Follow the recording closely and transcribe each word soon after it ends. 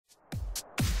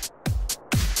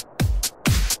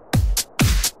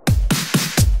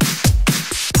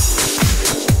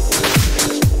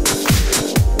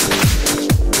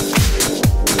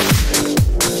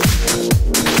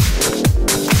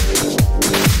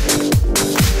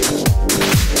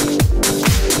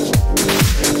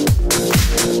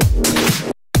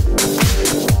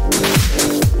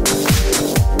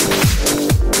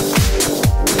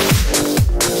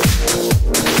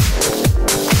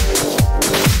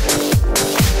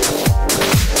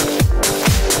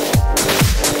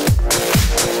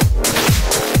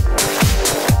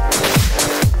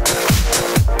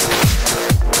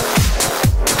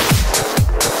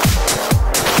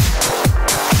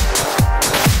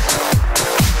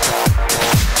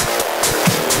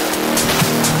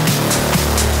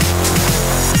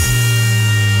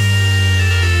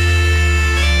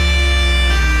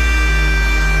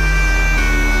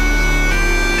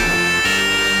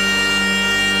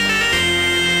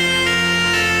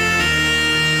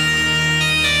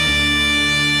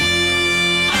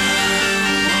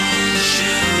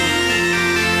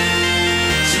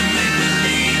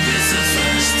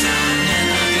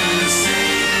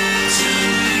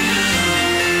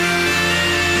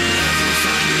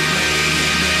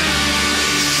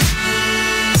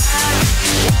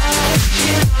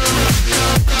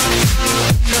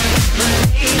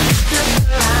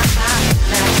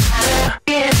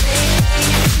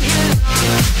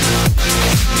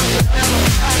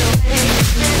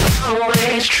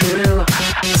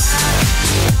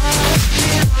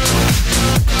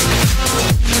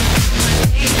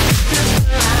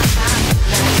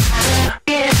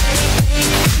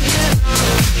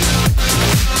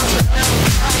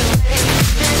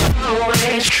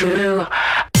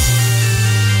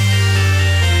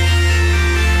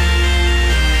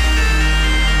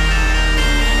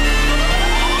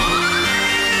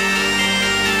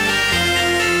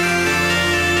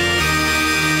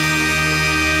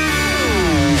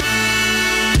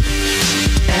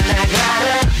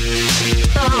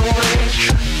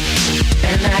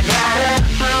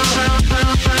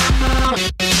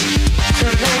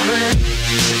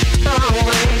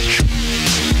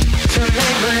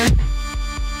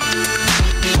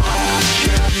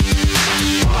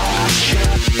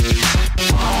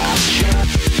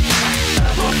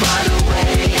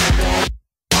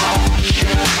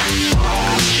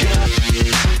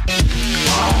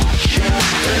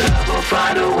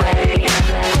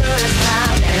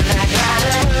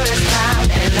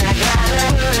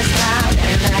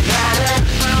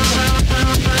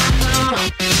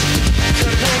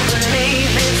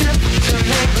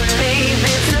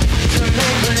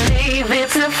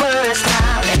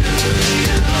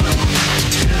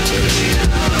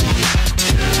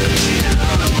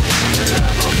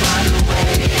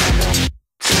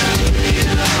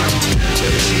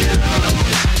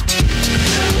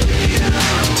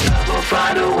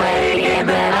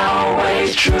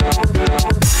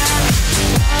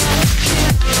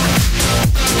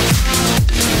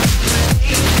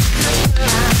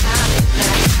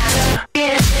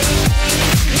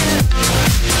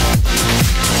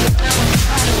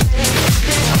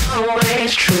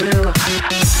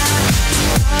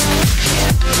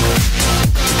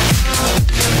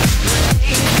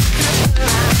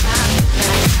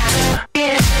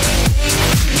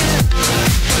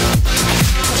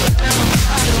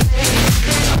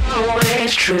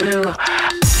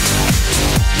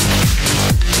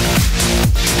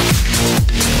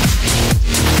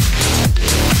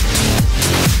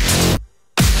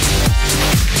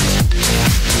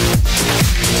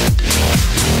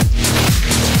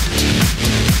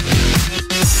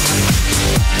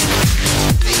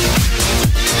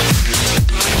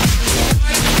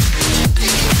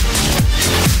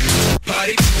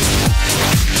Everybody.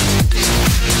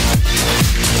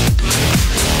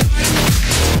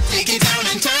 Take it down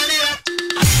and turn it up.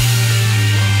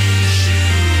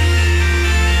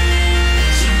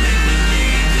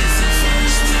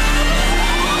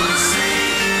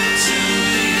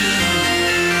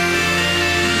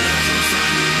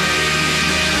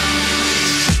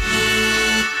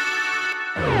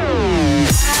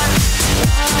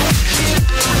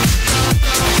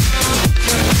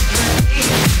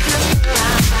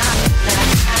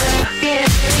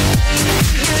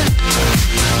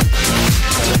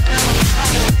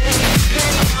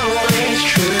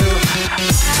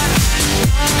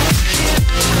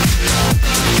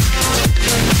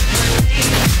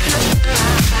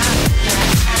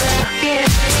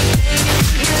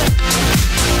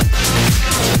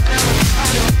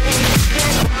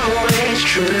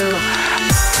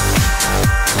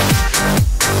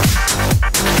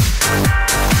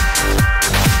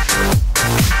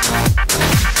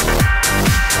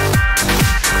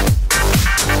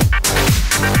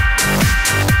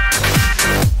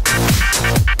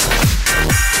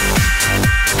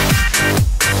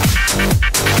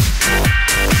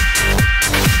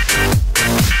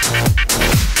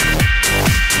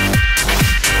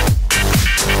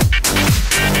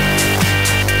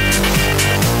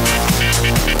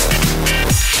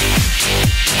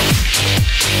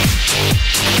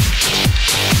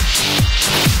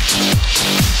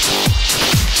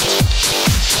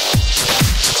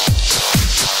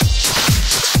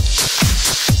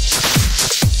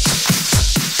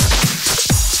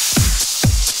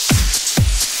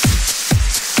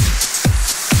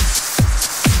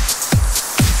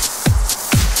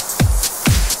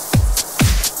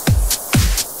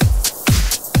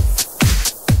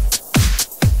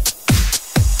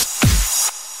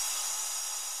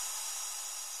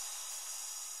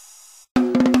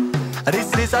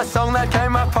 This is a song that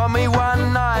came upon me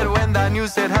one night when the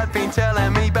news it had been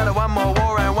telling me better one more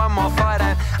war and one more fight.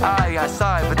 And I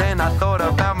sighed, but then I thought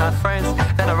about my friends.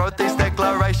 Then I wrote this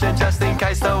declaration just in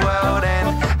case the world end.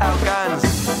 Our guns,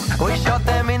 we shot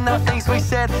them in the things we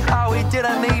said. Oh, we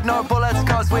didn't need no bullets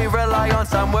cause we rely on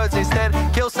some words instead.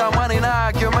 Kill someone in an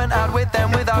argument, out with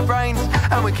them with our brains.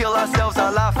 And we kill ourselves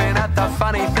are laughing at the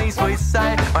funny things we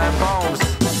say. And bombs,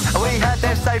 we had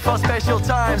them safe for special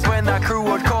times when the crew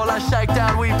would call us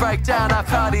shakedown. We break down our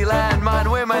party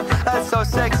landmine. Women, that's so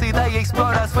sexy, they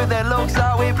explode us with their looks.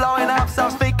 Are we blowing up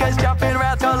some speakers, jumping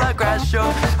round till the grass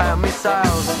shook? Our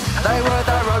missiles, they were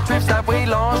the road trips that we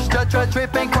launched.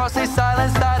 Tripping crosses,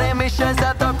 silence, starting missions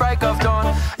at the break of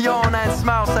dawn. Yawn and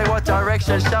smile, say what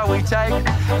direction shall we take?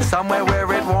 Somewhere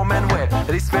where it's warm and wet,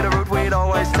 this bit of route we'd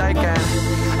always taken.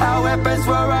 Our weapons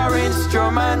were our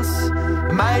instruments,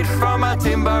 made from a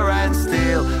timber and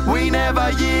steel. We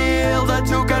never yielded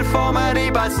to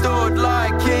conformity, but stood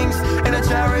like kings in a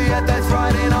chariot that's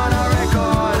riding on a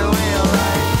record wheel.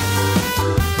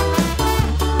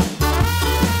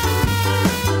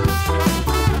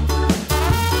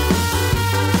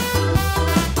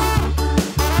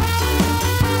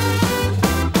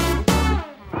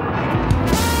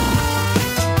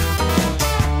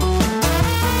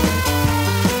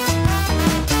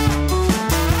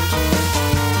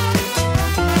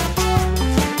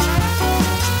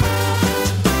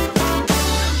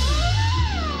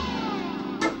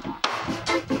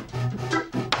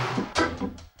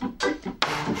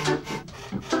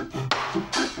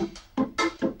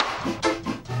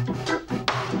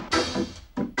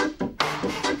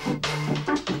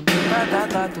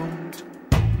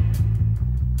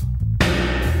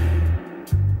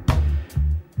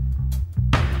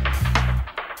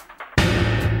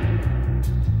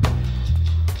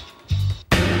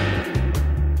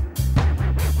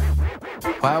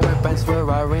 Our weapons were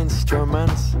our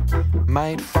instruments,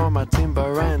 made from a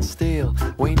timber and steel.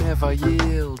 We never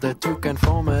yielded to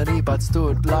conformity, but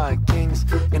stood like kings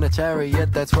in a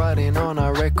chariot that's riding on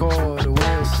a record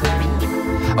wheel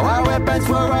singing. Our weapons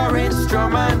were our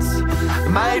instruments,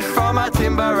 made from a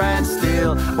timber and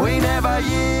steel. We never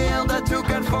yielded to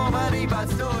conformity, but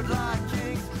stood like